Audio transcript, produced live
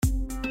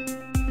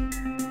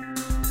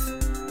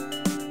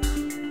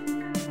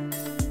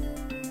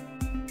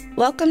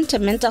Welcome to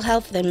Mental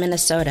Health in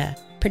Minnesota,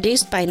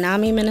 produced by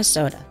NAMI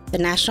Minnesota, the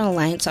National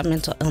Alliance on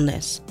Mental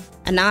Illness,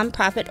 a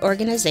nonprofit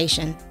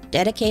organization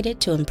dedicated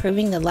to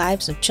improving the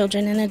lives of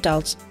children and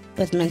adults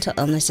with mental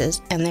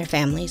illnesses and their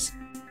families.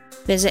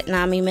 Visit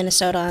NAMI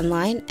Minnesota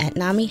online at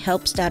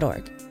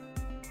namihelps.org.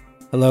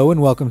 Hello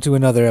and welcome to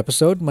another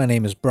episode. My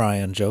name is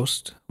Brian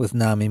Jost with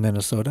NAMI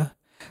Minnesota.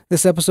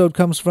 This episode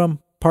comes from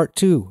part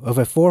 2 of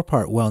a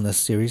 4-part wellness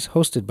series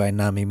hosted by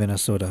NAMI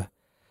Minnesota.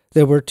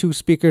 There were 2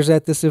 speakers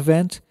at this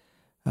event.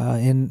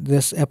 In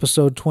this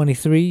episode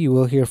 23, you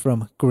will hear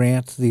from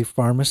Grant the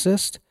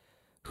pharmacist,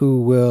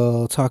 who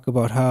will talk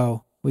about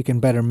how we can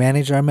better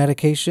manage our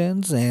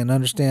medications and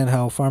understand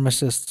how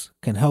pharmacists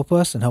can help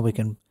us and how we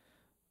can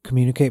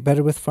communicate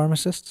better with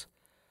pharmacists.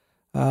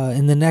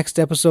 In the next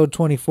episode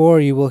 24,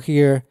 you will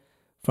hear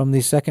from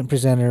the second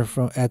presenter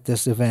at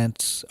this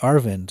event,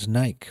 Arvind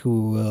Naik,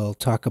 who will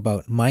talk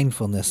about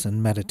mindfulness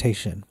and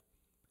meditation.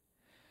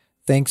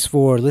 Thanks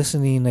for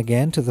listening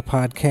again to the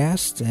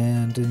podcast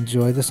and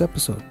enjoy this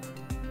episode.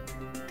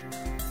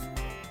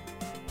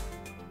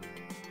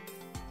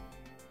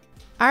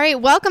 All right,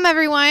 welcome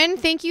everyone.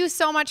 Thank you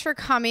so much for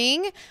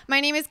coming. My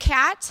name is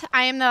Kat.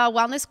 I am the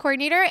wellness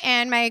coordinator,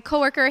 and my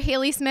coworker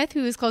Haley Smith,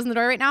 who is closing the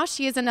door right now,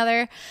 she is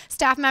another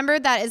staff member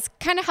that has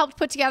kind of helped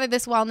put together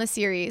this wellness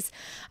series.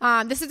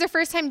 This is our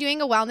first time doing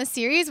a wellness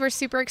series. We're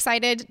super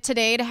excited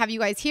today to have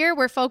you guys here.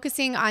 We're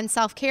focusing on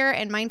self-care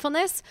and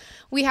mindfulness.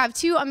 We have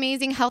 2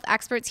 amazing health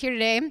experts here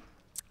today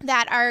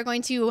that are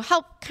going to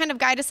help kind of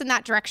guide us in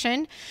that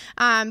direction.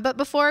 But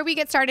before we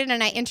get started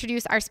and I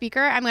introduce our speaker,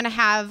 I'm going to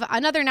have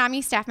another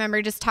NAMI staff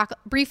member just talk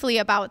briefly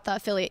about the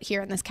affiliate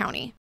here in this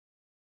county.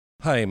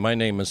 Hi, my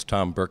name is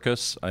Tom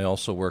Burkus. I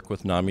also work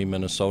with NAMI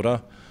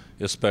Minnesota,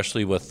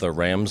 especially with the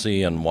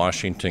Ramsey and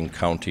Washington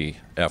County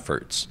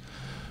efforts.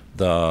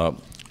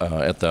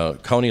 At the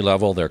county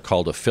level, they're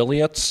called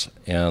affiliates,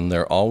 and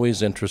they're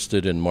always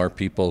interested in more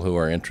people who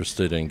are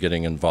interested in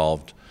getting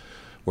involved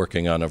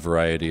working on a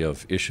variety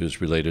of issues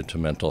related to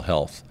mental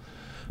health.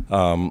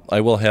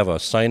 I will have a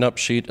sign-up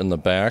sheet in the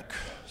back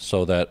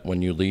so that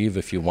when you leave,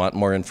 if you want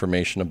more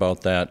information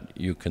about that,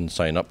 you can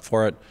sign up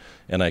for it,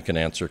 and I can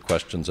answer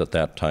questions at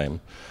that time.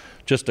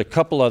 Just a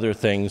couple other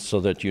things so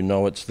that you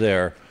know it's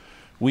there.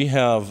 We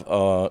have,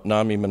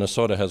 NAMI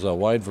Minnesota has a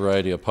wide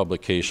variety of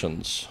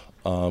publications,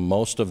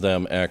 most of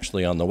them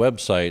actually on the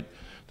website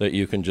that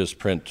you can just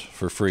print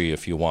for free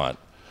if you want,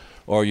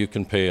 or you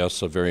can pay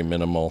us a very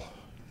minimal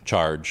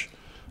charge.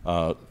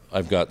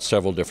 I've got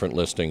several different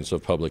listings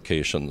of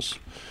publications.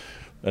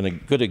 And a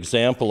good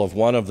example of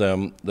one of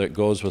them that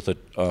goes with an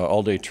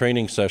all-day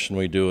training session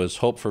we do is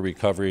Hope for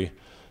Recovery,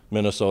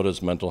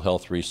 Minnesota's Mental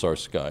Health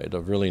Resource Guide, a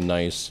really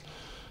nice,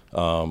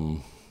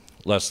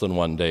 less than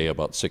one day,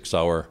 about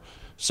 6-hour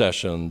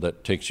session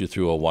that takes you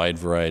through a wide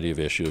variety of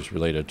issues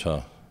related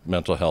to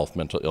mental health,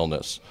 mental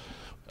illness,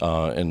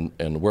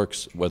 and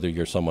works whether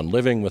you're someone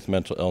living with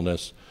mental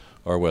illness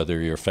or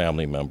whether you're a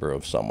family member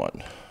of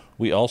someone.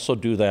 We also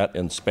do that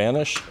in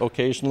Spanish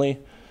occasionally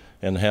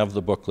and have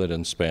the booklet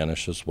in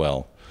Spanish as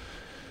well.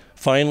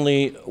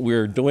 Finally,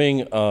 we're doing,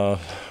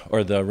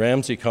 the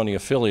Ramsey County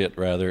affiliate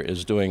rather,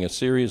 is doing a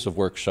series of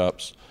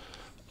workshops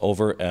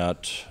over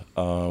at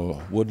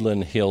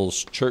Woodland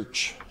Hills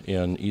Church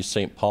in East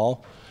St.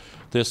 Paul.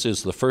 This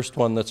is the first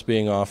one that's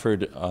being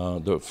offered,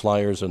 the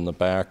flyers in the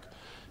back,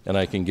 and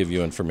I can give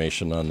you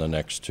information on the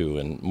next 2.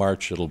 In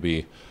March, it'll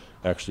be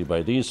actually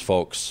by these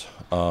folks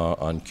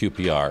on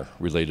QPR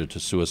related to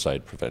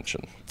suicide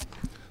prevention.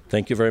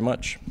 Thank you very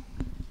much.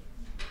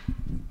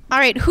 All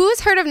right, who's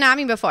heard of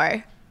NAMI before?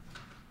 It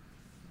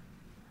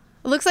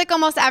looks like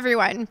almost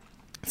everyone.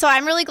 So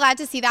I'm really glad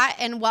to see that,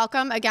 and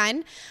welcome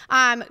again.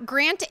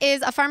 Grant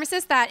is a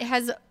pharmacist that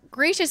has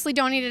graciously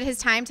donated his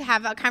time to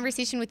have a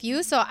conversation with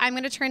you, so I'm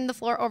going to turn the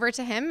floor over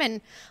to him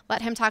and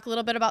let him talk a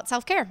little bit about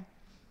self-care.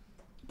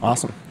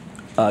 Awesome.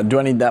 Do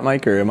I need that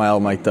mic, or am I all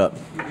mic'd up?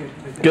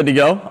 Good to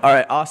go? All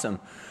right, awesome.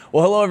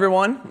 Well, hello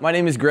everyone. My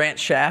name is Grant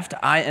Shaft.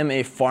 I am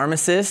a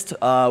pharmacist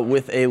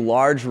with a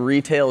large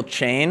retail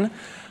chain.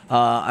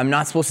 I'm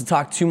not supposed to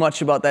talk too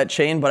much about that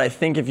chain, but I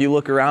think if you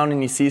look around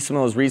and you see some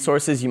of those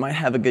resources, you might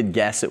have a good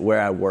guess at where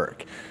I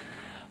work.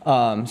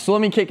 So let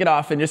me kick it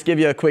off and just give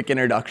you a quick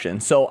introduction.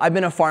 So I've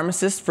been a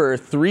pharmacist for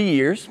 3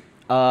 years.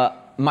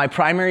 My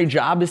primary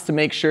job is to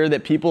make sure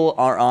that people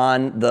are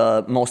on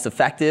the most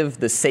effective,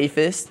 the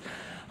safest,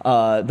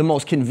 the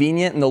most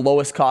convenient and the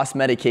lowest cost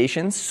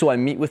medications. So I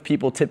meet with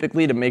people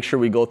typically to make sure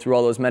we go through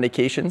all those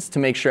medications to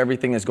make sure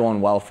everything is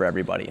going well for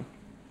everybody.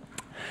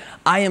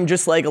 I am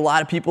just like a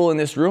lot of people in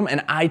this room,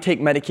 and I take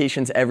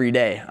medications every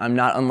day. I'm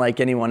not unlike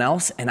anyone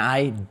else, and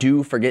I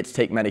do forget to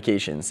take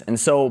medications. And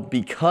so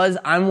because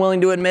I'm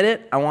willing to admit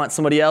it, I want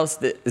somebody else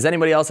has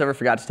anybody else ever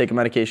forgot to take a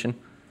medication?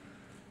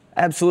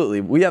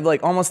 Absolutely. We have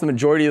like almost the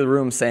majority of the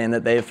room saying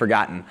that they've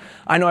forgotten.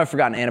 I know I've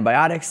forgotten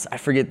antibiotics. I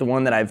forget the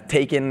one that I've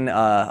taken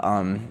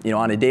on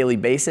a daily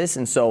basis.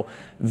 And so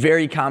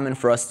very common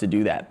for us to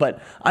do that.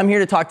 But I'm here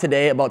to talk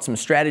today about some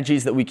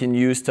strategies that we can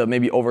use to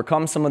maybe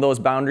overcome some of those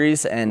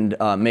boundaries and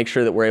make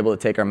sure that we're able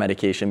to take our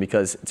medication,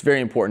 because it's very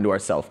important to our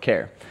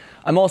self-care.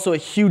 I'm also a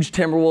huge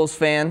Timberwolves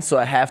fan, so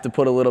I have to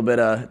put a little bit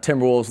of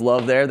Timberwolves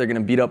love there. They're going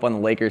to beat up on the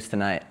Lakers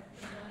tonight.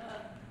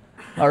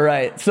 All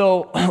right,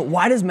 so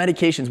why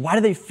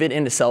do they fit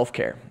into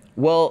self-care?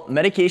 Well,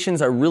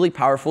 medications are really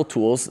powerful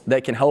tools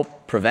that can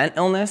help prevent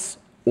illness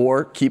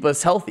or keep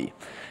us healthy.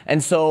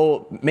 And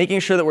so making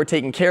sure that we're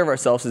taking care of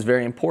ourselves is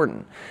very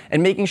important.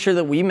 And making sure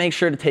that we make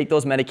sure to take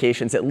those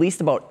medications at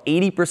least about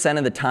 80%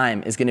 of the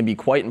time is going to be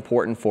quite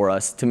important for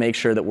us to make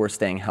sure that we're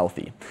staying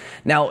healthy.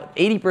 Now,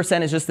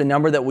 80% is just the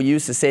number that we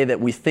use to say that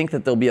we think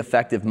that they'll be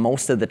effective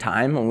most of the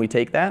time when we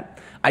take that.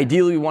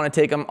 Ideally, we want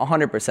to take them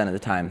 100% of the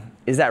time.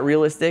 Is that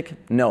realistic?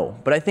 No,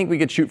 but I think we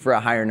could shoot for a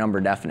higher number,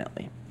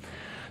 definitely.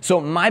 So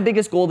my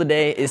biggest goal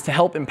today is to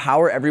help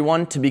empower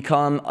everyone to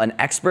become an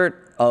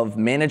expert of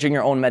managing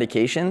your own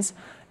medications,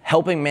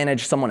 helping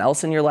manage someone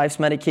else in your life's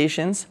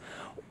medications,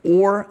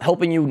 or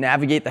helping you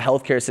navigate the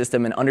healthcare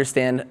system and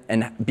understand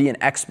and be an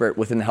expert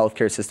within the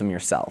healthcare system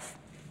yourself.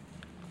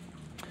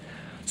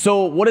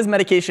 So what is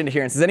medication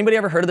adherence? Has anybody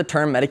ever heard of the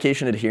term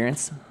medication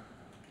adherence?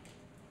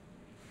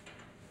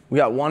 We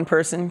got one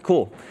person?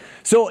 Cool.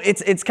 So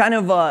it's kind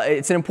of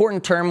it's an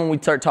important term when we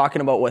start talking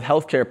about what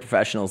healthcare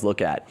professionals look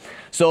at.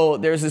 So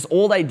there's this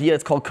old idea,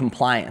 it's called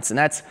compliance, and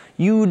that's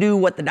you do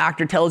what the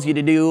doctor tells you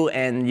to do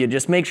and you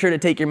just make sure to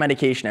take your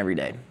medication every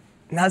day.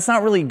 Now, that's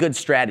not really a good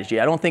strategy.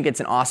 I don't think it's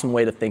an awesome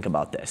way to think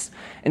about this.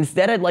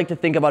 Instead, I'd like to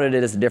think about it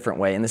as a different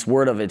way, in this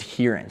word of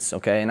adherence,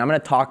 okay? And I'm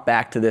going to talk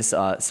back to this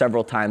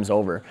several times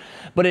over.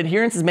 But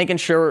adherence is making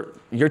sure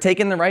you're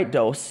taking the right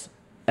dose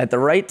at the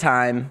right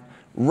time,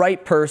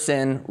 right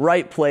person,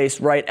 right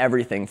place, right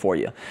everything for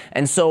you.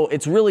 And so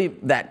it's really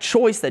that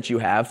choice that you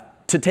have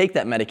to take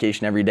that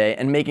medication every day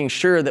and making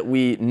sure that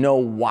we know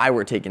why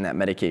we're taking that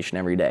medication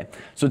every day.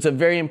 So it's a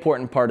very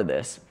important part of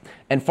this.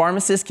 And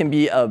pharmacists can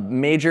be a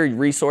major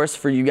resource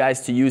for you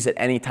guys to use at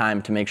any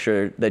time to make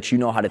sure that you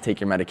know how to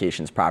take your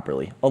medications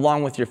properly,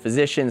 along with your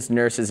physicians,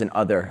 nurses, and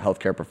other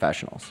healthcare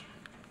professionals.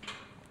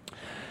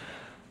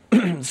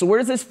 So where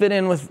does this fit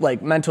in with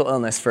like mental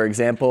illness, for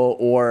example,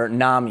 or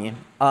NAMI?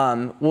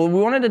 Well,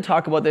 we wanted to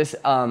talk about this.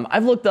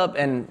 I've looked up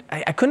and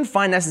I couldn't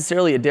find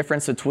necessarily a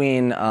difference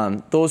between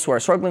those who are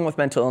struggling with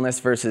mental illness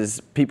versus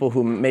people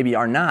who maybe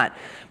are not.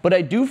 But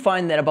I do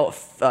find that about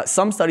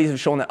some studies have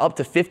shown that up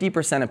to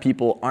 50% of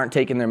people aren't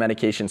taking their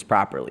medications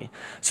properly.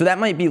 So that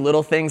might be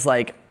little things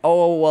like,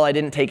 oh, well, I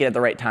didn't take it at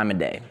the right time of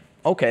day.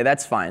 Okay,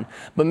 that's fine.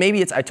 But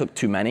maybe it's I took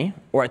too many,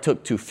 or I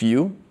took too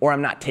few, or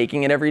I'm not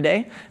taking it every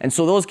day. And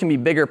so those can be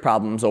bigger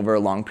problems over a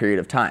long period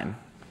of time.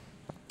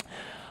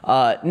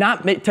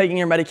 Not taking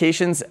your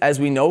medications,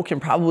 as we know, can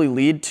probably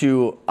lead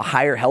to a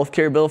higher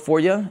healthcare bill for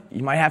you.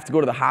 You might have to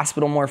go to the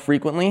hospital more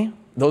frequently.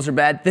 Those are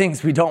bad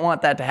things. We don't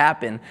want that to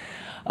happen.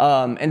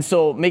 And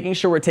so making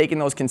sure we're taking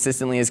those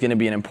consistently is going to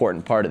be an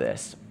important part of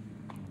this.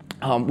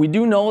 We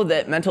do know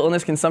that mental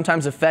illness can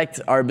sometimes affect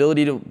our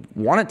ability to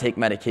want to take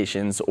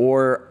medications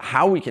or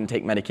how we can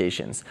take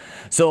medications.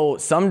 So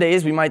some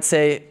days we might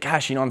say,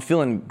 gosh, I'm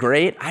feeling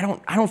great. I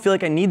don't feel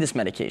like I need this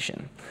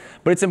medication.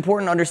 But it's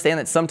important to understand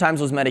that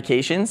sometimes those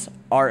medications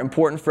are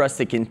important for us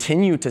to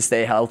continue to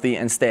stay healthy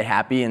and stay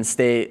happy and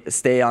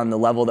stay on the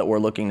level that we're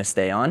looking to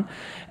stay on.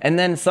 And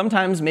then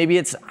sometimes maybe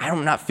it's,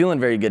 I'm not feeling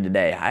very good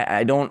today.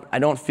 I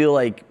don't feel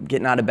like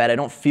getting out of bed. I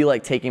don't feel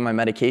like taking my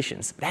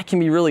medications. That can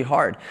be really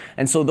hard.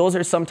 And so those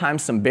are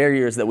sometimes some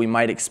barriers that we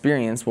might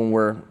experience when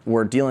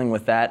we're dealing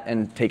with that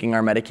and taking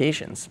our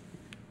medications.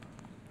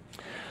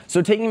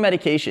 So taking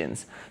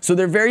medications. So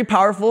they're very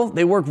powerful.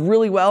 They work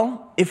really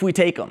well if we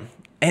take them.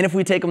 And if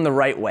we take them the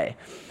right way.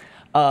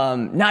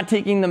 Not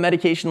taking the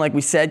medication, like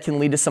we said, can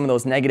lead to some of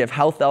those negative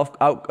health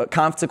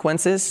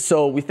consequences.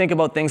 So we think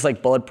about things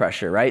like blood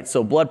pressure, right?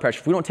 So blood pressure,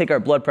 if we don't take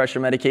our blood pressure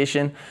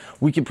medication,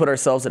 we can put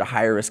ourselves at a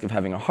higher risk of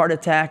having a heart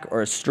attack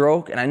or a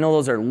stroke. And I know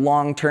those are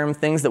long-term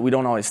things that we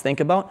don't always think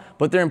about,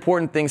 but they're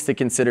important things to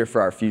consider for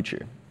our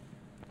future.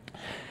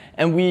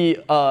 And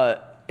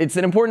it's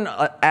an important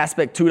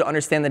aspect, too, to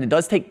understand that it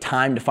does take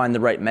time to find the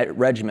right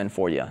regimen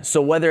for you.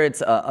 So whether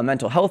it's a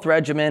mental health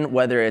regimen,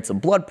 whether it's a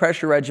blood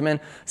pressure regimen,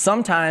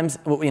 sometimes,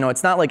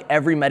 it's not like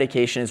every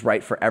medication is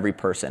right for every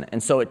person.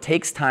 And so it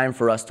takes time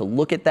for us to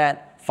look at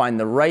that, find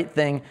the right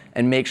thing,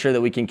 and make sure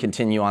that we can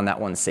continue on that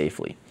one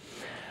safely.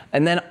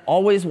 And then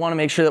always want to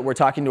make sure that we're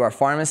talking to our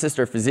pharmacist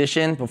or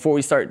physician before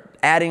we start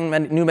adding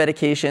new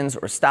medications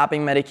or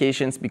stopping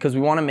medications, because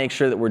we want to make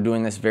sure that we're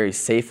doing this very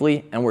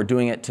safely and we're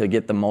doing it to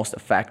get the most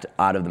effect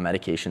out of the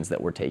medications that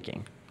we're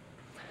taking.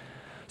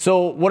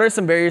 So what are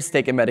some barriers to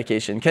taking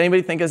medication? Can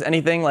anybody think of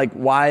anything like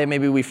why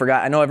maybe we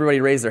forgot? I know everybody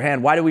raised their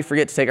hand. Why did we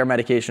forget to take our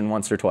medication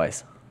once or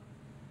twice?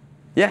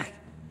 Yeah.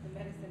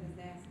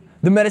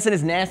 The medicine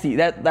is nasty.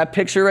 That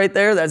picture right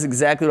there, that's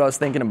exactly what I was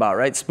thinking about,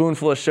 right?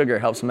 Spoonful of sugar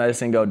helps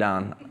medicine go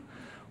down.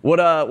 What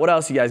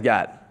else you guys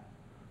got?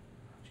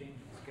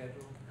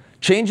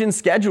 Change in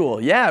schedule,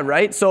 yeah,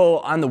 right? So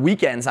on the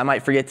weekends, I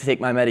might forget to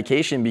take my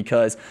medication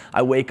because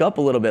I wake up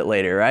a little bit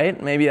later,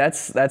 right? Maybe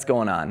that's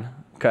going on,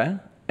 okay?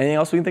 Anything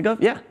else we can think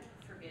of? Yeah.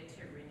 Forget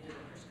to renew the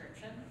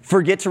prescription.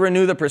 Forget to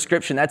renew the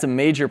prescription. That's a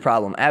major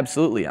problem,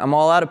 absolutely. I'm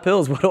all out of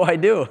pills. What do I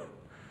do?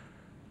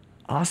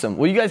 Awesome.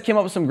 Well, you guys came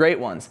up with some great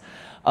ones.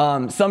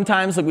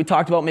 Sometimes, like we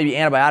talked about, maybe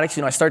antibiotics,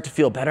 I start to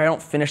feel better. I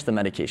don't finish the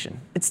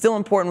medication. It's still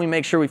important we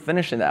make sure we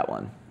finish that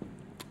one.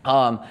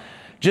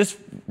 Just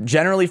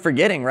generally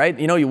forgetting, right?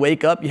 You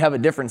wake up, you have a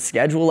different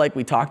schedule like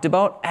we talked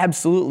about.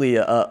 Absolutely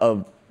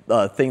a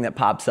thing that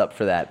pops up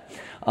for that.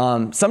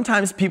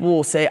 Sometimes people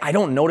will say, I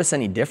don't notice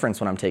any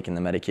difference when I'm taking the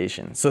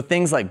medication. So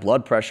things like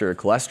blood pressure or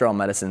cholesterol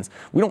medicines,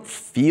 we don't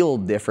feel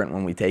different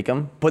when we take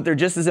them, but they're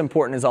just as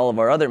important as all of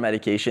our other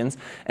medications.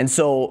 And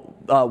so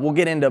we'll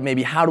get into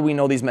maybe how do we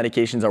know these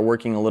medications are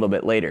working a little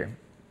bit later.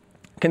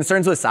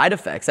 Concerns with side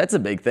effects, that's a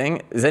big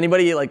thing. Has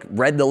anybody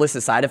read the list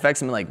of side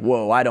effects and been like,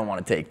 whoa, I don't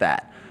want to take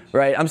that?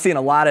 Right? I'm seeing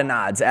a lot of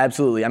nods,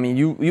 absolutely. I mean,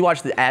 you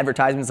watch the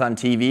advertisements on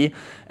TV,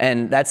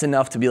 and that's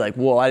enough to be like,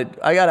 whoa, I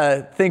got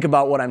to think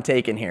about what I'm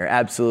taking here,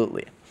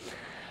 absolutely.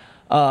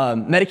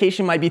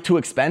 Medication might be too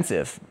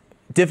expensive,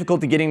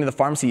 difficulty getting to the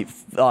pharmacy,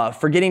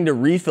 forgetting to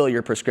refill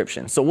your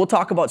prescription. So we'll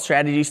talk about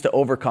strategies to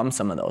overcome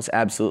some of those,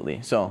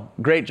 absolutely. So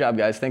great job,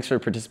 guys. Thanks for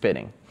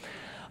participating.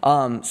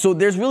 So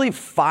there's really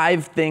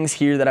 5 things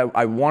here that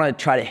I want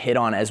to try to hit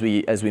on as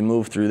we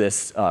move through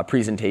this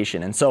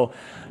presentation. And so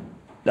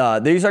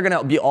these are going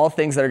to be all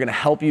things that are going to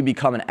help you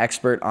become an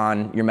expert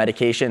on your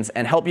medications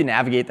and help you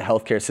navigate the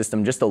healthcare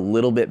system just a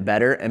little bit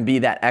better and be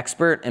that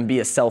expert and be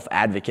a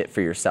self-advocate for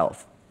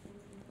yourself.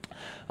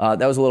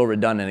 That was a little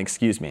redundant,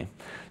 excuse me.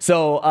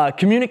 So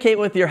communicate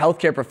with your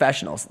healthcare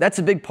professionals. That's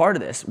a big part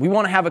of this. We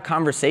want to have a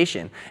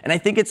conversation. And I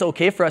think it's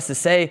okay for us to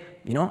say,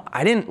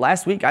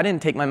 last week I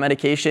didn't take my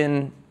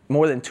medication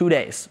more than 2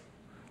 days.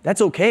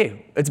 That's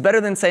okay. It's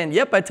better than saying,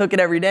 yep, I took it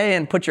every day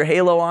and put your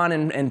halo on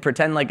and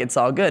pretend like it's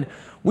all good.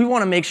 We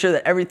want to make sure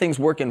that everything's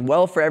working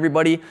well for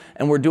everybody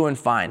and we're doing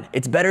fine.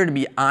 It's better to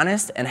be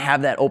honest and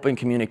have that open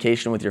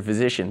communication with your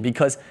physician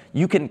because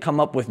you can come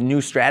up with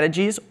new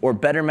strategies or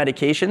better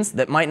medications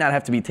that might not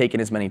have to be taken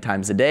as many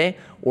times a day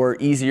or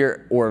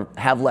easier or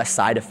have less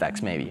side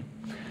effects maybe.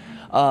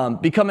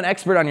 Become an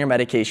expert on your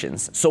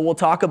medications. So we'll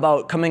talk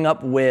about coming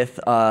up with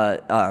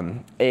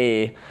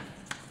a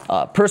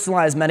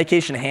personalized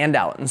medication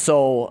handout. And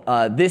so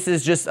this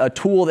is just a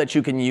tool that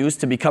you can use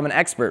to become an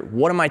expert.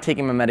 What am I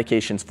taking my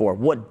medications for?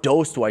 What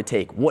dose do I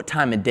take? What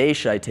time of day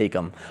should I take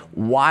them?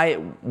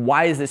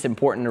 Why is this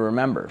important to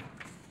remember?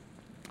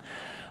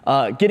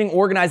 Getting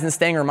organized and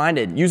staying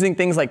reminded, using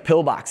things like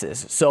pill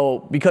boxes.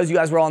 So because you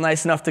guys were all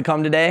nice enough to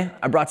come today,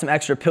 I brought some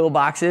extra pill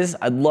boxes.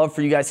 I'd love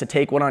for you guys to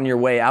take one on your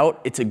way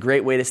out. It's a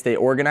great way to stay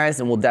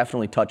organized, and we'll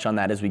definitely touch on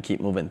that as we keep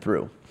moving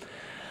through.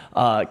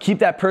 Keep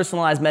that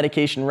personalized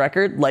medication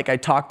record like I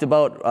talked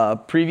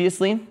about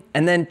previously,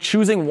 and then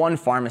choosing one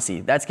pharmacy.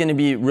 That's going to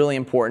be really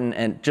important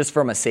and just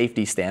from a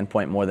safety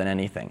standpoint more than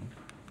anything.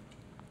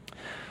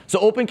 So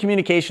open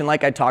communication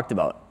like I talked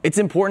about. It's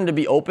important to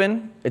be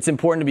open, it's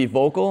important to be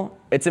vocal,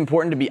 it's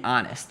important to be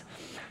honest.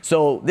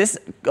 So this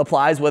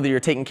applies whether you're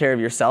taking care of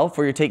yourself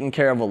or you're taking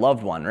care of a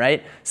loved one,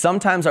 right?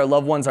 Sometimes our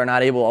loved ones are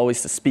not able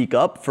always to speak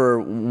up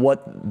for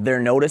what they're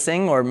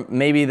noticing, or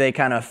maybe they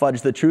kind of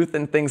fudge the truth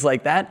and things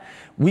like that.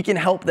 We can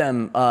help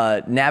them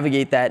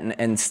navigate that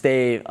and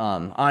stay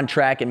on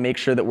track and make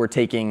sure that we're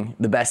taking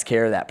the best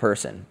care of that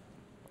person.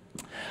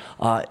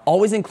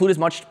 Always include as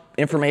much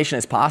information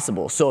as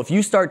possible. So if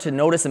you start to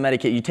notice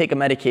you take a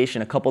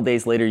medication, a couple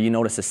days later you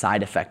notice a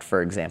side effect,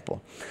 for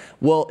example.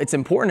 Well, it's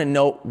important to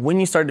note when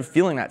you started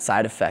feeling that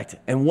side effect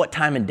and what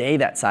time of day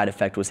that side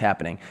effect was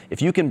happening.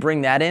 If you can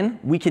bring that in,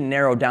 we can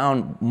narrow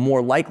down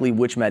more likely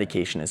which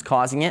medication is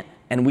causing it,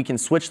 and we can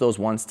switch those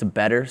ones to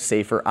better,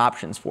 safer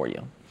options for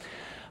you.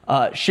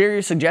 Share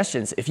your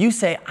suggestions. If you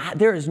say,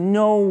 there is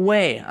no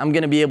way I'm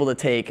going to be able to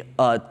take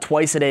a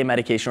twice-a-day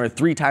medication or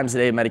 3 times a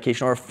day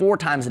medication or 4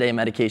 times a day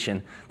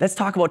medication, let's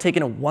talk about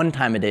taking a 1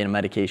 time a day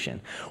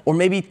medication. Or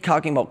maybe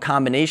talking about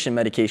combination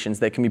medications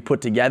that can be put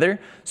together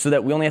so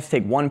that we only have to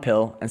take 1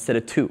 pill instead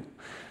of 2.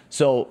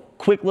 So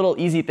quick little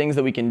easy things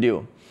that we can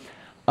do.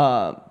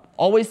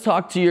 Always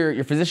talk to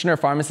your physician or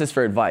pharmacist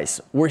for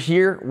advice. We're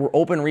here. We're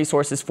open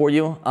resources for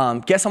you.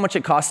 Guess how much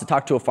it costs to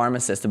talk to a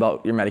pharmacist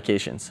about your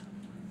medications?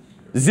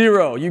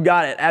 0, you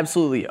got it,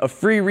 absolutely. A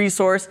free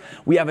resource.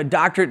 We have a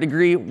doctorate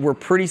degree. We're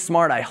pretty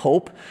smart, I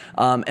hope.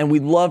 And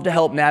we'd love to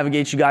help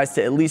navigate you guys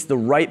to at least the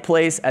right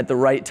place at the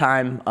right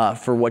time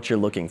for what you're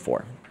looking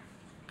for.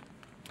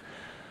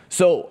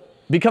 So,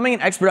 becoming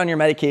an expert on your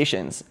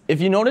medications.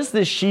 If you notice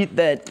this sheet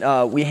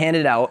that we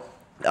handed out,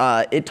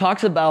 it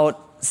talks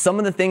about some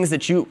of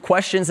the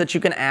questions that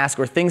you can ask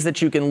or things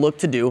that you can look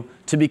to do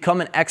to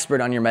become an expert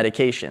on your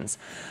medications.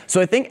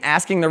 So I think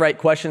asking the right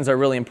questions are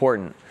really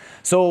important.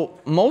 So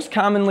most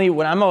commonly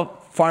when I'm a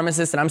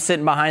pharmacist and I'm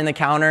sitting behind the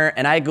counter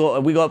and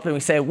we go up and we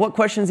say, what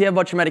questions do you have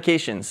about your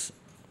medications?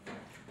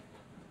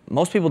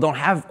 Most people don't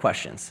have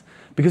questions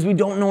because we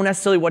don't know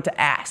necessarily what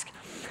to ask.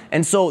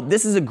 And so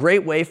this is a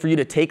great way for you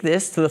to take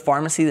this to the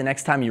pharmacy the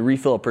next time you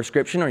refill a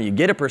prescription or you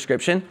get a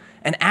prescription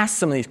and ask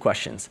some of these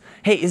questions.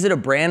 Hey, is it a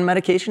brand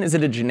medication? Is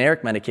it a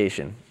generic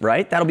medication,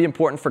 right? That'll be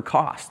important for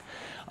cost.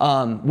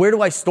 Where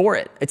do I store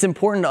it? It's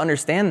important to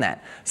understand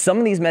that. Some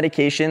of these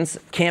medications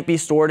can't be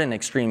stored in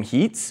extreme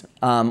heats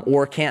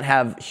or can't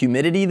have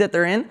humidity that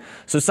they're in.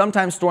 So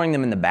sometimes storing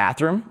them in the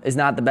bathroom is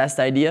not the best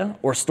idea,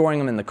 or storing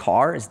them in the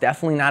car is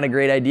definitely not a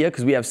great idea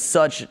because we have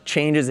such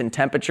changes in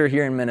temperature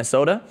here in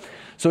Minnesota.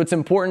 So it's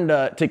important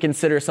to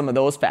consider some of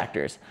those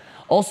factors.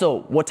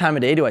 Also, what time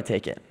of day do I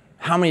take it?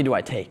 How many do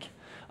I take?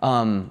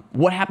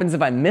 What happens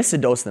if I miss a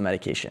dose of the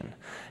medication?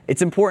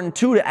 It's important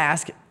too to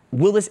ask,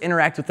 will this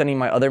interact with any of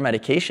my other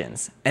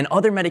medications? And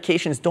other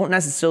medications don't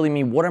necessarily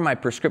mean what are my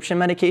prescription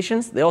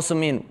medications. They also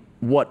mean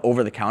what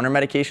over-the-counter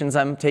medications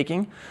I'm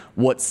taking,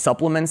 what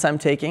supplements I'm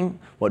taking,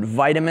 what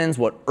vitamins,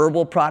 what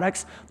herbal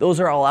products.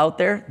 Those are all out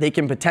there. They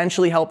can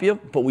potentially help you,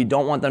 but we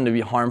don't want them to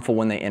be harmful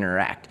when they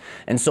interact.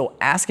 And so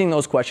asking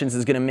those questions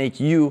is going to make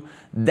you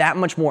that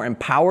much more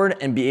empowered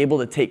and be able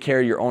to take care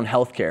of your own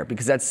health care,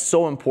 because that's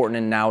so important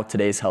in now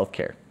today's health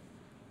care.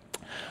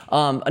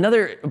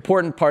 Another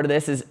important part of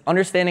this is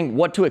understanding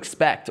what to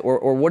expect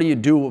or what do you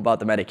do about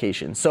the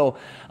medication. So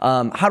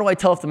how do I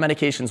tell if the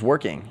medication's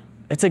working?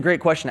 It's a great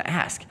question to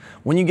ask.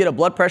 When you get a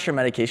blood pressure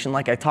medication,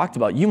 like I talked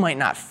about, you might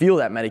not feel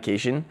that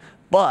medication,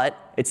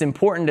 but it's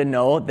important to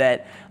know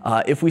that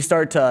if we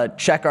start to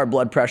check our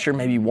blood pressure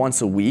maybe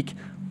once a week,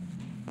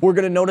 we're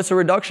going to notice a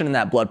reduction in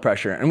that blood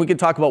pressure. And we can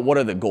talk about what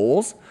are the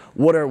goals,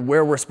 where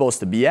we're supposed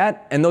to be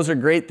at, and those are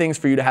great things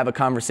for you to have a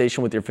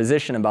conversation with your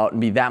physician about and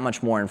be that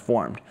much more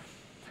informed.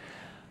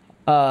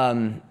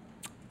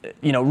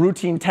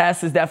 Routine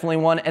tests is definitely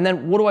one. And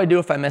then what do I do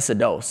if I miss a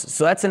dose?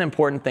 So that's an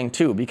important thing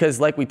too, because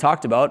like we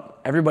talked about,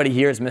 everybody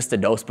here has missed a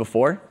dose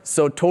before.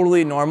 So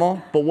totally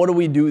normal, but what do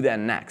we do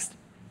then next?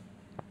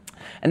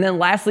 And then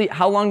lastly,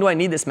 how long do I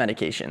need this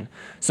medication?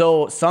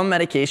 So some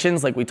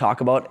medications, like we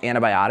talk about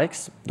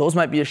antibiotics, those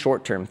might be a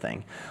short-term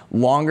thing.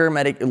 Longer-term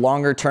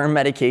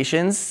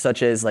medications,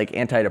 such as like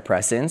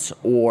antidepressants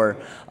or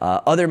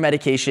other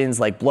medications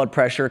like blood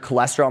pressure,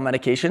 cholesterol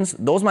medications,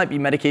 those might be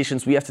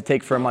medications we have to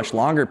take for a much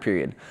longer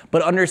period.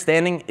 But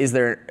understanding,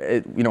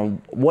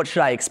 what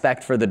should I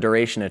expect for the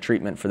duration of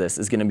treatment for this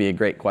is going to be a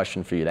great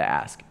question for you to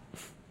ask.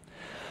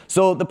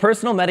 So the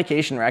personal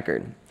medication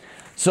record.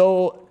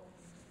 So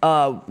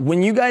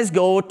when you guys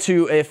go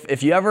to,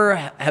 if you ever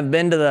have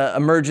been to the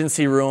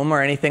emergency room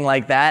or anything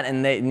like that,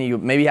 and you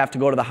maybe have to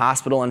go to the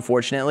hospital,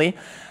 unfortunately,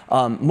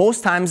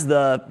 most times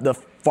the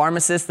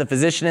pharmacist, the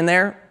physician in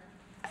there,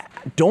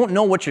 don't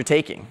know what you're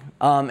taking.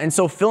 And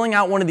so filling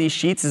out one of these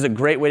sheets is a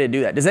great way to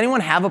do that. Does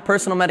anyone have a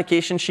personal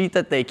medication sheet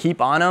that they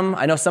keep on them?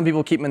 I know some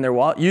people keep them in their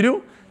wallet. You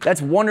do?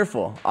 That's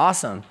wonderful.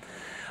 Awesome.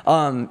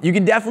 You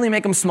can definitely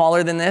make them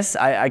smaller than this.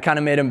 I kind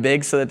of made them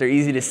big so that they're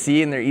easy to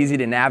see and they're easy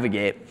to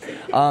navigate.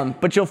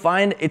 But you'll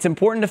find it's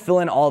important to fill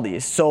in all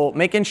these. So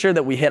making sure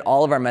that we hit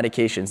all of our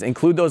medications,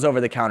 include those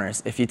over the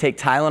counters. If you take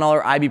Tylenol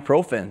or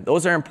ibuprofen,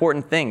 those are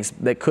important things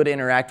that could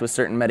interact with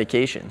certain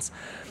medications.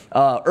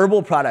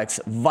 Herbal products,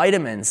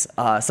 vitamins,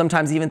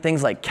 sometimes even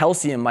things like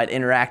calcium might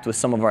interact with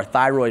some of our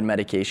thyroid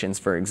medications,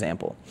 for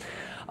example.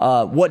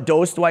 What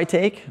dose do I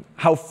take?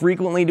 How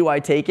frequently do I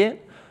take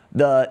it?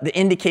 The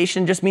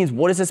indication just means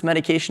what is this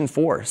medication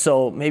for?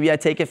 So maybe I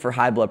take it for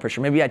high blood pressure.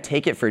 Maybe I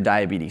take it for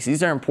diabetes.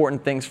 These are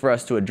important things for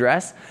us to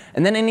address.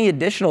 And then any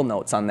additional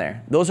notes on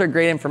there. Those are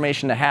great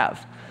information to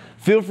have.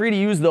 Feel free to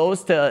use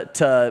those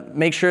to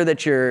make sure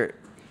that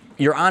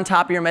you're on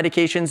top of your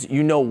medications,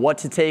 you know what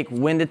to take,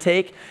 when to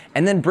take,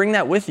 and then bring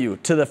that with you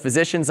to the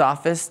physician's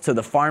office, to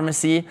the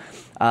pharmacy.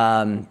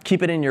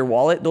 Keep it in your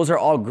wallet. Those are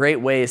all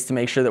great ways to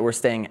make sure that we're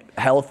staying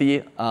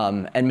healthy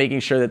and making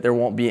sure that there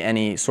won't be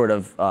any sort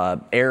of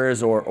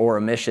errors or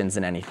omissions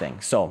in anything.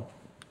 So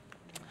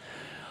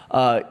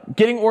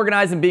getting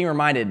organized and being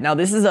reminded. Now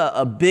this is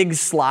a big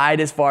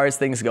slide as far as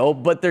things go,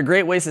 but they're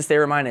great ways to stay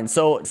reminded.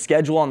 So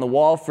schedule on the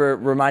wall for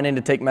reminding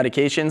to take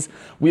medications.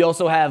 We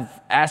also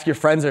have ask your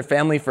friends or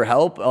family for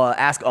help.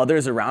 Ask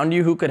others around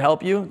you who could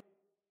help you.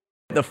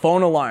 The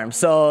phone alarm.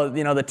 So,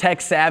 the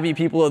tech savvy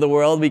people of the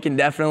world, we can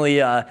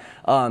definitely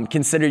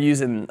consider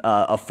using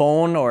a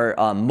phone or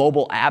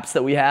mobile apps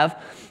that we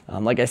have.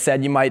 Like I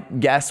said, you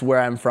might guess where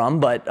I'm from,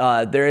 but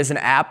there is an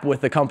app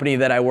with the company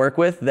that I work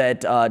with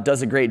that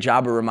does a great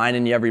job of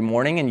reminding you every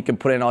morning, and you can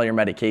put in all your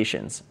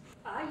medications.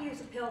 I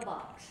use a pill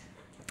box.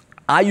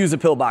 I use a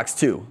pill box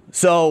too.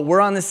 So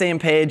we're on the same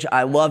page.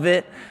 I love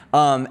it.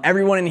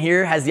 Everyone in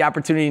here has the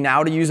opportunity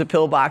now to use a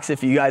pill box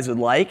if you guys would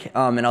like,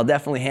 and I'll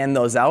definitely hand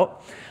those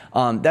out.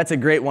 That's a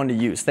great one to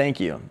use. Thank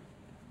you.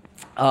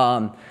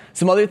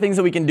 Some other things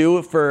that we can do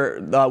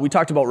we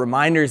talked about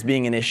reminders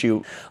being an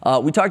issue.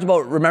 We talked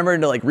about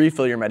remembering to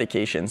refill your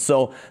medication.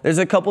 So there's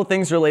a couple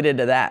things related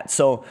to that.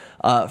 So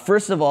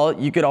first of all,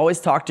 you could always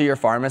talk to your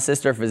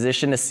pharmacist or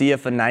physician to see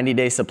if a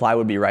 90-day supply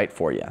would be right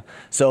for you.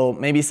 So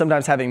maybe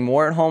sometimes having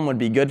more at home would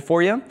be good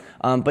for you.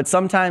 But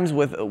sometimes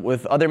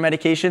with other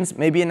medications,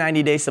 maybe a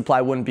 90-day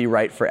supply wouldn't be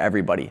right for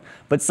everybody.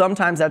 But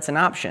sometimes that's an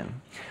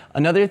option.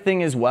 Another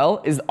thing as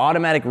well is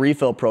automatic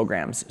refill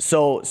programs.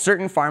 So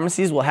certain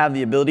pharmacies will have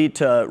the ability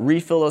to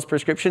refill those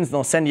prescriptions.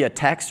 They'll send you a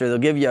text or they'll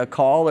give you a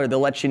call or they'll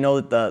let you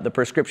know that the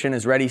prescription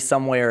is ready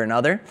some way or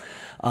another.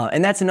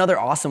 And that's another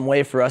awesome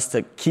way for us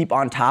to keep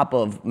on top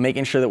of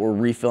making sure that we're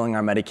refilling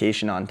our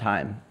medication on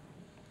time.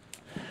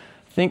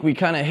 I think we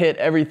kind of hit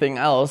everything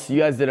else.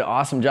 You guys did an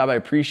awesome job. I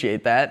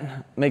appreciate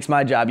that. Makes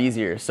my job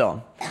easier.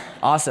 So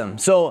awesome.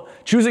 So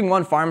choosing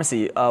one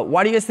pharmacy.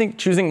 Why do you guys think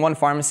choosing one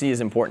pharmacy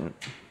is important?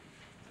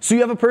 So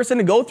you have a person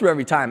to go through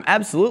every time.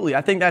 Absolutely.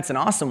 I think that's an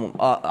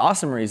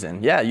awesome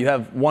reason. Yeah, you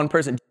have one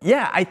person.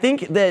 Yeah, I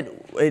think that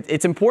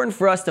it's important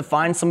for us to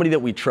find somebody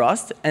that we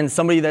trust and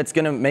somebody that's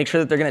going to make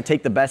sure that they're going to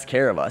take the best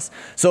care of us.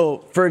 So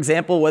for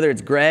example, whether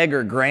it's Greg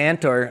or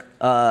Grant or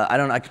I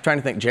don't know, I'm trying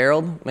to think,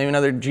 Gerald, maybe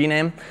another G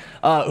name,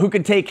 who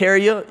could take care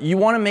of you, you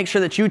want to make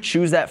sure that you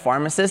choose that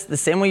pharmacist the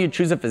same way you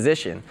choose a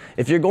physician.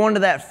 If you're going to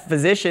that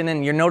physician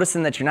and you're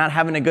noticing that you're not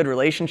having a good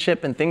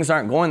relationship and things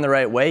aren't going the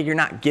right way, you're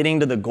not getting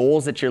to the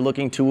goals that you're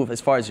looking to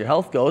as far as your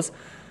health goes,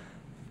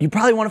 you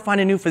probably want to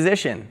find a new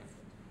physician.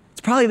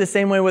 It's probably the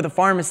same way with a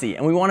pharmacy,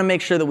 and we want to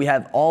make sure that we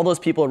have all those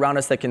people around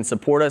us that can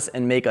support us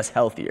and make us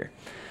healthier.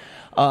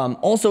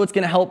 Also, it's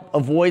going to help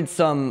avoid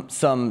some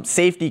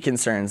safety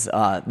concerns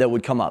that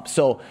would come up.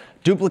 So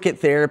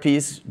duplicate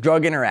therapies,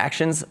 drug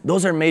interactions,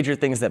 those are major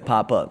things that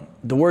pop up.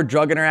 The word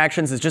drug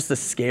interactions is just a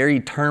scary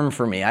term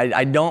for me.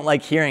 I don't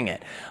like hearing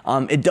it.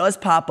 It does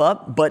pop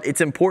up, but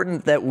it's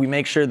important that we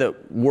make sure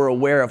that we're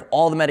aware of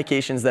all the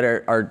medications that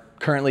are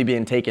currently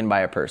being taken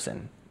by a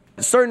person.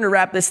 Starting to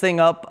wrap this thing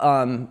up,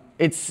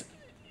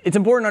 it's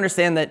important to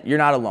understand that you're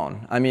not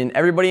alone. I mean,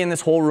 everybody in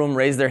this whole room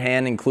raised their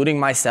hand, including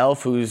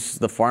myself, who's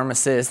the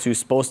pharmacist, who's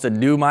supposed to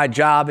do my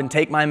job and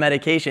take my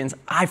medications.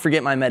 I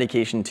forget my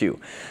medication too.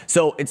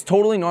 So it's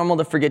totally normal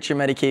to forget your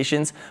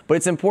medications, but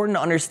it's important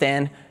to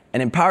understand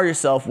and empower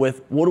yourself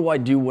with, what do I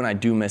do when I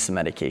do miss a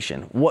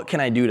medication? What can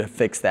I do to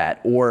fix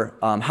that? Or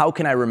how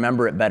can I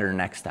remember it better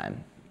next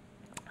time?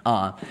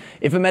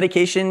 If a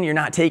medication, you're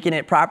not taking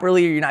it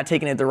properly or you're not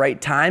taking it at the right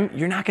time,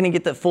 you're not going to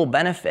get the full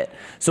benefit.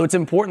 So it's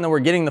important that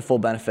we're getting the full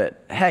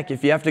benefit. Heck,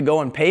 if you have to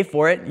go and pay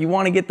for it, you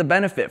want to get the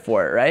benefit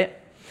for it,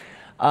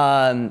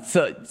 right?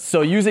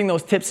 So using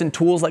those tips and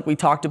tools like we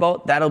talked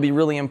about, that'll be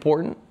really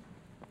important.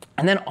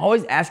 And then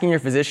always asking your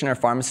physician or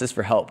pharmacist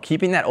for help,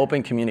 keeping that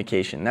open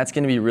communication. That's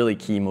going to be really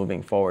key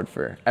moving forward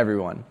for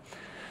everyone.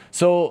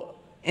 So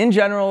in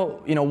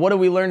general, what did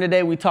we learn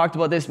today? We talked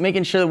about this,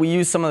 making sure that we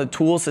use some of the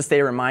tools to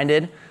stay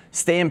reminded,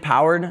 stay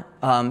empowered,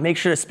 make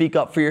sure to speak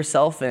up for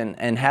yourself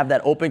and have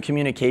that open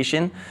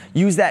communication.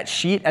 Use that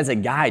sheet as a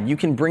guide. You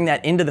can bring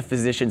that into the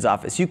physician's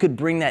office. You could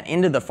bring that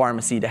into the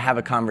pharmacy to have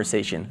a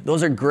conversation.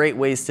 Those are great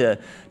ways to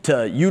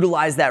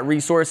utilize that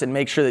resource and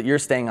make sure that you're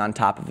staying on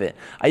top of it.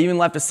 I even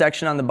left a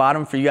section on the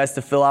bottom for you guys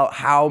to fill out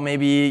how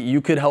maybe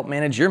you could help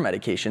manage your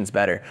medications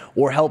better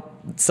or help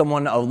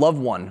someone, a loved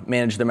one,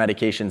 manage their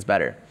medications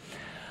better.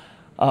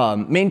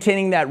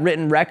 Maintaining that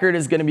written record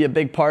is going to be a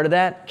big part of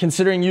that.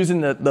 Considering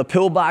using the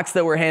pill box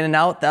that we're handing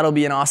out, that'll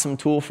be an awesome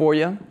tool for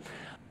you.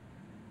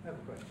 I have a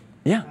question.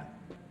 Yeah.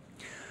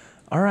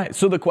 All right.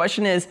 So the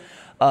question is,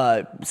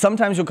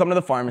 sometimes you'll come to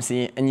the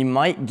pharmacy and you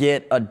might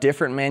get a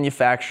different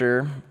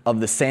manufacturer of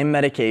the same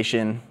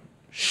medication.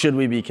 Should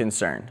we be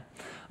concerned?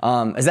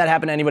 Has that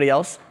happened to anybody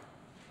else?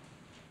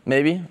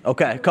 Maybe?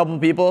 Okay. A couple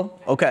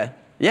people? Okay.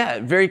 Yeah.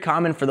 Very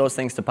common for those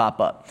things to pop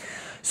up.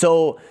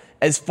 So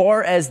as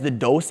far as the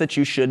dose that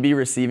you should be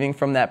receiving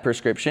from that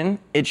prescription,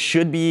 it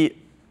should be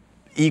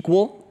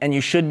equal and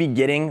you should be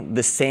getting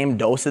the same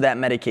dose of that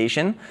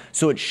medication.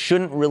 So it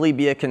shouldn't really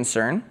be a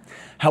concern.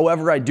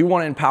 However, I do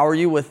want to empower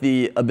you with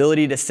the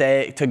ability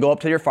to go up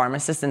to your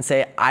pharmacist and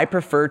say, I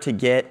prefer to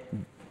get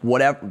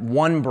whatever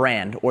one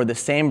brand or the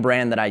same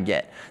brand that I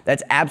get.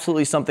 That's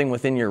absolutely something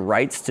within your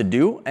rights to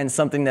do and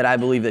something that I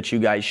believe that you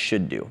guys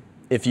should do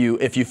if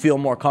you feel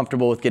more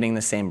comfortable with getting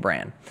the same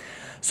brand.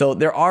 So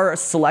there are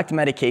select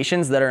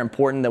medications that are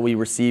important that we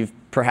receive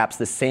perhaps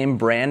the same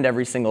brand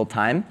every single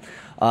time.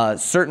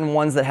 Certain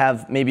ones that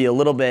have maybe a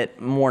little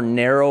bit more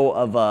narrow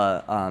of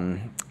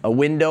a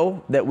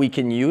window that we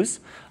can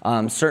use.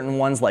 Certain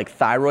ones like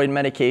thyroid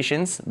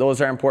medications, those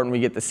are important. We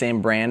get the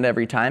same brand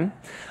every time.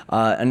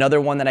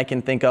 Another one that I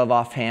can think of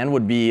offhand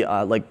would be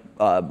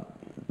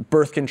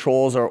birth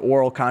controls or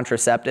oral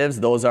contraceptives.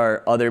 Those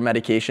are other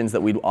medications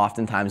that we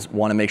oftentimes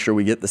want to make sure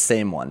we get the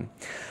same one.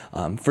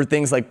 For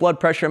things like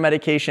blood pressure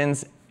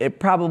medications, it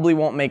probably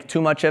won't make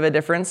too much of a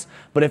difference,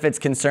 but if it's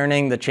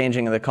concerning the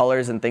changing of the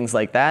colors and things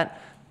like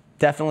that,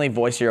 definitely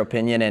voice your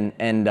opinion,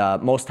 and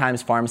most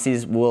times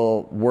pharmacies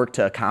will work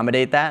to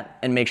accommodate that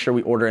and make sure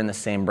we order in the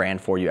same brand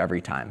for you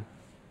every time.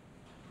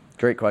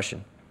 Great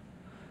question.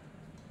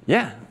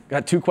 Yeah,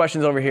 got 2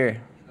 questions over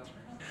here.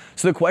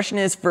 So the question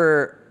is,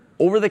 for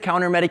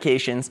over-the-counter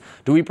medications,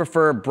 do we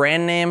prefer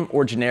brand name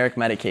or generic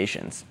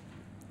medications?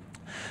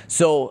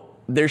 So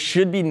there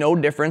should be no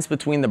difference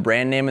between the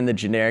brand name and the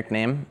generic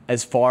name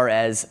as far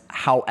as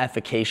how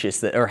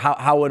efficacious or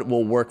how it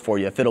will work for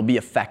you, if it'll be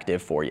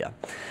effective for you.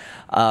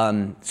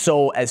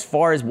 So as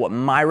far as what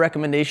my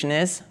recommendation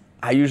is,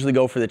 I usually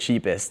go for the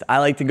cheapest. I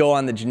like to go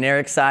on the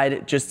generic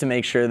side just to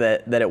make sure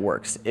that it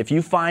works. If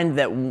you find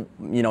that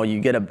you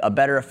get a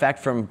better effect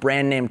from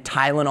brand name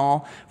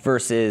Tylenol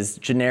versus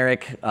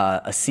generic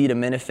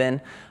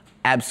acetaminophen,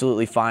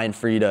 absolutely fine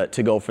for you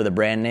to go for the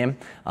brand name.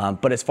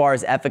 But as far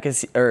as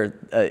efficacy or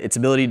its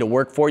ability to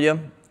work for you,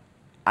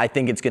 I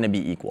think it's going to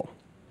be equal.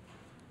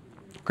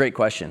 Great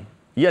question.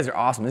 You guys are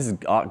awesome. This is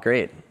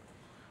great.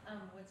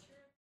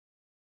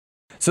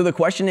 So the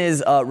question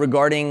is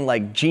regarding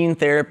like gene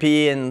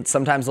therapy, and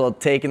sometimes they'll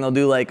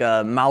do like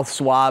a mouth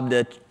swab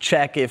to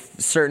check if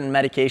certain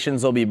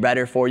medications will be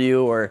better for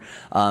you, or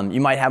you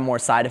might have more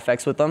side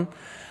effects with them.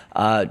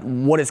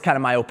 What is kind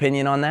of my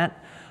opinion on that?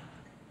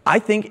 I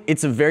think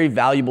it's a very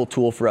valuable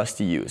tool for us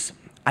to use.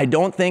 I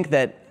don't think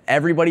that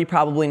everybody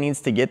probably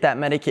needs to get that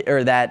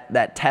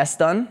that test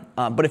done.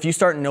 But if you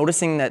start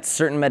noticing that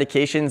certain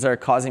medications are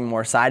causing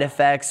more side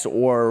effects,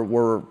 or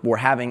we're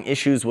having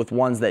issues with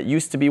ones that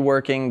used to be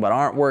working but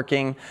aren't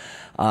working,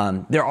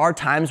 there are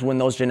times when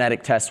those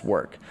genetic tests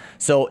work.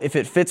 So if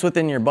it fits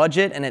within your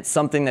budget and it's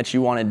something that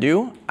you want to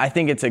do, I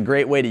think it's a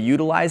great way to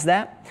utilize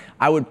that.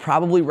 I would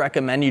probably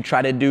recommend you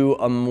try to do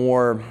a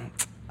more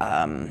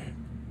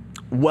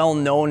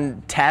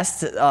well-known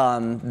test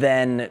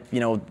than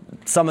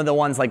some of the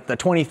ones like the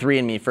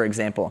 23andMe, for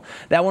example.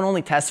 That one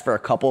only tests for a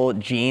couple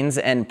genes,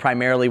 and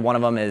primarily one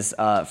of them is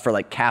for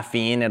like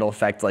caffeine. It'll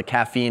affect like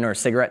caffeine, or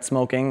cigarette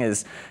smoking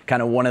is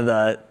kind of one of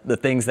the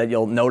things that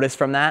you'll notice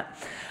from that.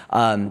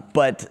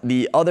 But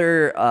the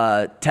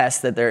other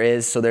test that there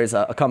is, so there's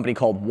a company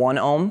called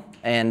OneOme,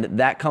 and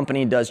that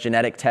company does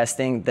genetic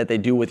testing that they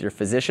do with your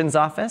physician's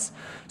office,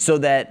 so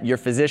that your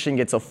physician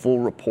gets a full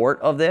report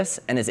of this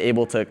and is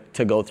able to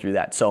go through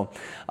that. So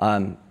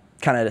kind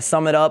of to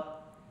sum it up,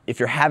 if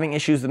you're having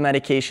issues with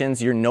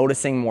medications, you're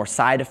noticing more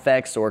side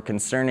effects or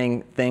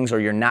concerning things, or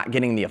you're not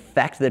getting the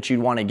effect that you'd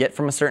want to get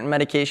from a certain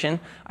medication,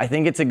 I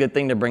think it's a good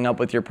thing to bring up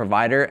with your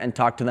provider and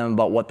talk to them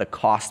about what the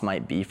cost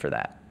might be for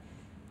that.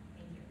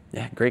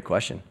 Yeah, great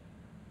question.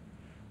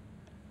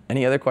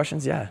 Any other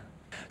questions? Yeah.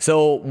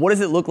 So what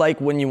does it look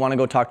like when you want to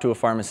go talk to a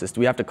pharmacist? Do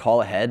we have to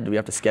call ahead? Do we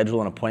have to schedule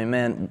an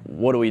appointment?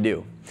 What do we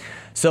do?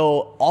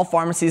 So all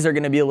pharmacies are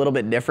going to be a little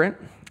bit different.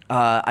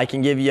 I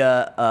can give you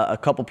a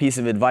couple pieces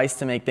of advice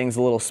to make things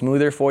a little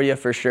smoother for you,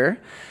 for sure.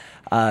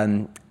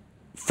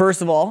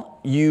 First of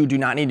all, you do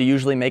not need to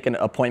usually make an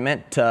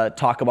appointment to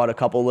talk about a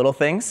couple little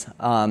things.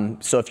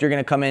 So if you're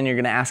going to come in, you're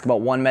going to ask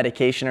about one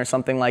medication or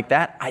something like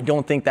that, I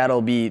don't think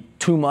that'll be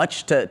too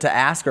much to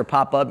ask or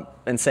pop up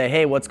and say,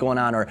 hey, what's going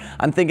on? Or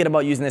I'm thinking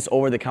about using this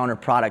over-the-counter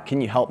product.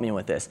 Can you help me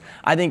with this?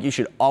 I think you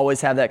should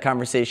always have that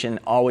conversation,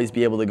 always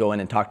be able to go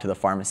in and talk to the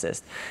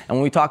pharmacist. And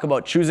when we talk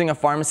about choosing a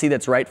pharmacy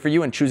that's right for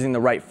you and choosing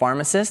the right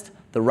pharmacist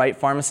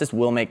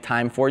will make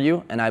time for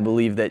you, and I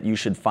believe that you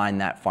should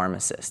find that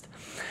pharmacist.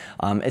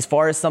 As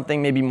far as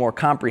something maybe more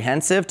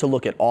comprehensive to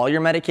look at all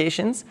your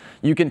medications,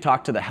 you can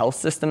talk to the health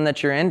system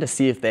that you're in to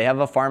see if they have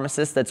a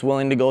pharmacist that's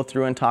willing to go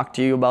through and talk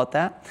to you about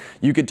that.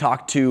 You could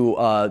talk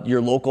to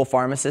your local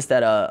pharmacist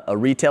at a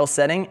retail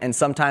setting, and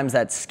sometimes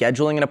that's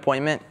scheduling an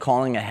appointment,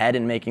 calling ahead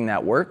and making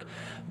that work.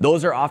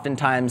 Those are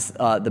oftentimes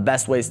the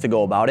best ways to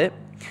go about it.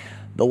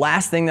 The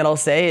last thing that I'll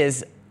say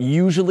is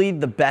usually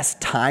the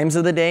best times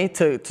of the day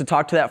to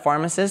talk to that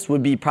pharmacist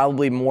would be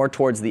probably more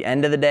towards the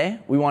end of the day.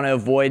 We want to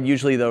avoid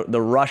usually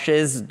the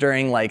rushes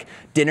during like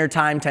dinner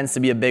time tends to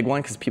be a big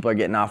one because people are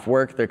getting off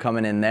work, they're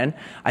coming in then.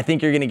 I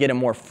think you're going to get a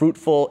more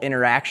fruitful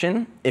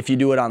interaction if you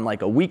do it on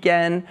like a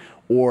weekend,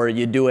 or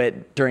you do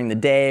it during the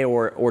day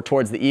or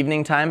towards the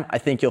evening time. I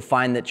think you'll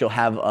find that you'll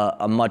have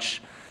a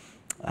much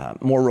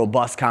more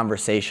robust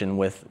conversation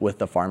with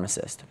the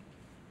pharmacist.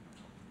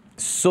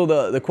 So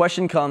the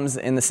question comes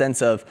in the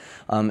sense of,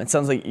 it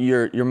sounds like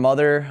your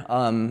mother,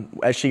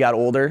 as she got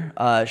older,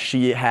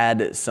 she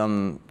had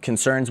some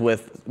concerns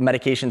with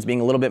medications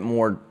being a little bit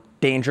more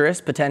dangerous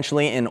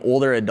potentially in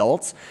older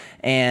adults,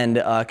 and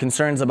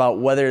concerns about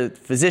whether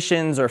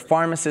physicians or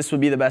pharmacists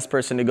would be the best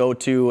person to go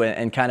to,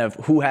 and kind of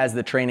who has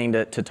the training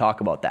to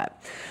talk about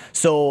that.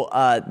 So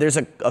there's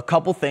a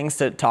couple things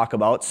to talk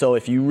about. So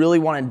if you really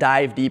want to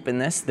dive deep in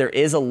this, there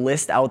is a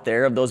list out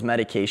there of those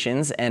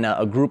medications, and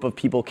a group of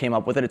people came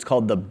up with it. It's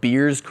called the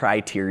Beers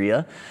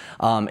criteria.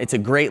 It's a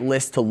great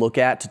list to look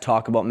at to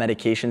talk about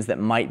medications that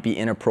might be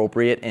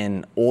inappropriate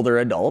in older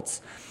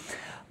adults.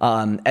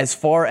 As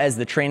far as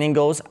the training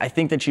goes, I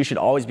think that you should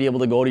always be able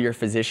to go to your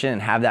physician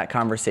and have that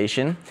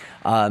conversation.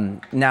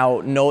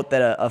 Now, note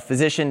that a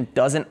physician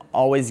doesn't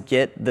always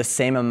get the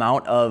same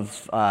amount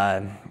of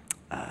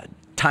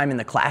time in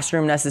the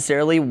classroom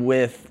necessarily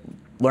with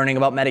learning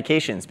about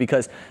medications,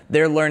 because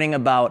they're learning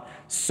about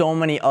so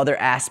many other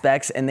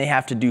aspects, and they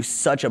have to do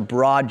such a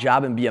broad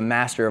job and be a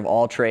master of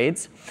all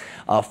trades.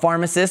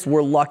 Pharmacists,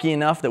 we're lucky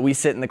enough that we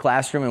sit in the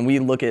classroom and we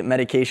look at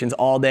medications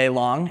all day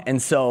long.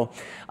 And so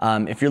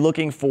if you're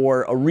looking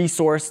for a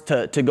resource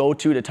to go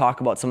to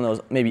talk about some of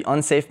those maybe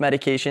unsafe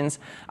medications,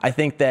 I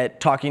think that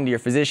talking to your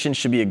physician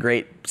should be a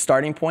great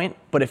starting point.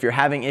 But if you're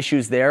having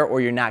issues there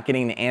or you're not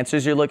getting the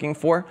answers you're looking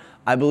for,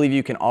 I believe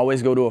you can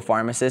always go to a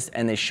pharmacist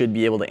and they should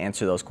be able to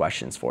answer those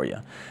questions for you.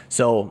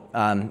 So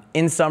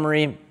in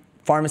summary,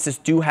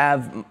 pharmacists do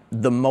have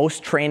the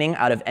most training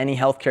out of any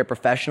healthcare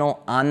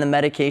professional on the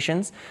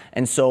medications.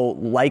 And so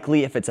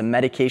likely if it's a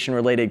medication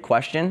related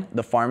question,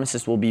 the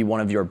pharmacist will be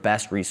one of your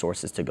best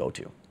resources to go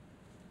to.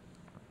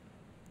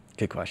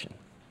 Good question.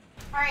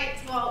 All right,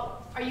 well,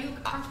 are you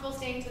comfortable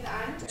staying to the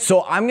end?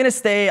 So I'm gonna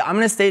stay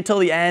till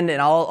the end,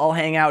 and I'll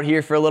hang out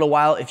here for a little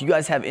while. If you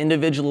guys have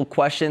individual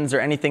questions or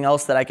anything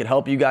else that I could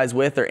help you guys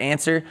with or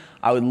answer,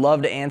 I would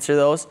love to answer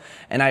those.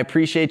 And I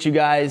appreciate you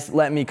guys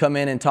letting me come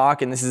in and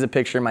talk, and this is a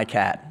picture of my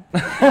cat.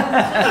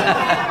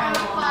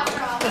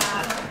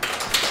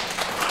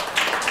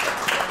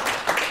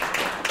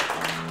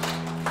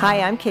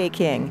 Hi, I'm Kay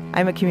King.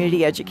 I'm a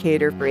community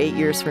educator for 8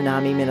 years for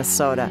NAMI,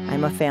 Minnesota.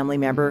 I'm a family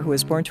member who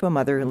was born to a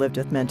mother who lived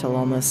with mental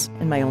illness,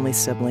 and my only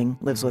sibling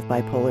lives with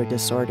bipolar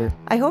disorder.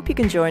 I hope you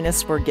can join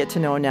us for Get to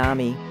Know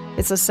NAMI.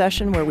 It's a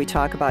session where we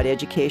talk about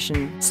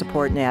education,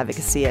 support, and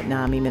advocacy at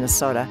NAMI,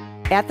 Minnesota.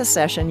 At the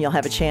session, you'll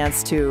have a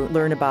chance to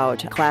learn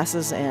about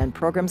classes and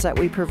programs that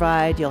we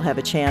provide. You'll have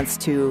a chance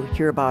to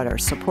hear about our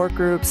support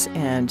groups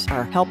and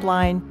our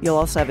helpline. You'll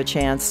also have a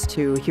chance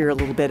to hear a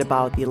little bit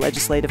about the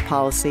legislative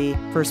policy,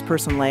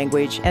 first-person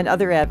language, and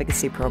other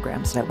advocacy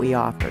programs that we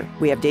offer.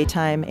 We have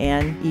daytime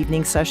and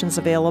evening sessions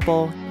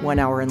available, 1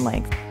 hour in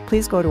length.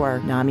 Please go to our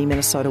NAMI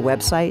Minnesota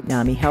website,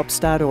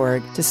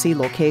 namihelps.org, to see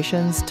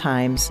locations,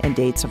 times, and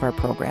dates of our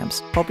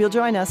programs. Hope you'll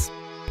join us.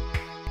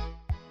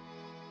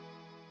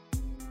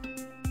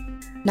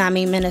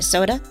 NAMI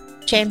Minnesota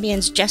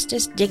champions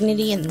justice,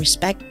 dignity, and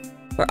respect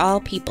for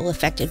all people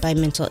affected by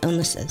mental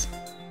illnesses.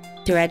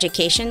 Through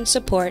education,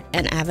 support,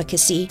 and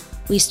advocacy,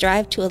 we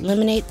strive to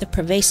eliminate the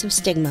pervasive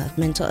stigma of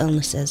mental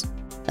illnesses,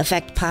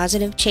 affect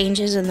positive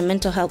changes in the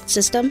mental health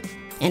system,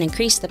 and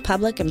increase the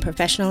public and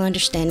professional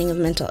understanding of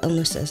mental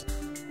illnesses.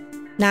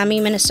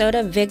 NAMI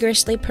Minnesota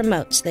vigorously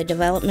promotes the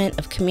development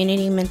of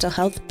community mental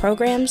health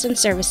programs and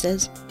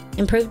services,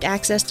 improved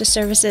access to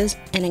services,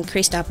 and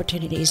increased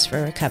opportunities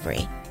for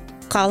recovery.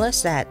 Call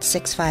us at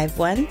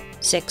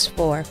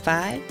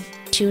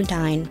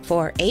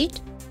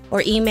 651-645-2948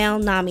 or email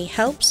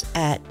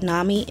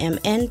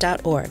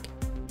namihelps@namimn.org.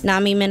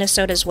 NAMI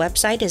Minnesota's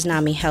website is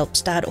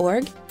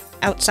namihelps.org.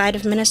 Outside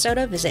of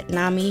Minnesota, visit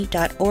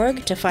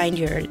nami.org to find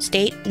your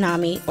state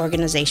NAMI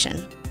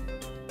organization.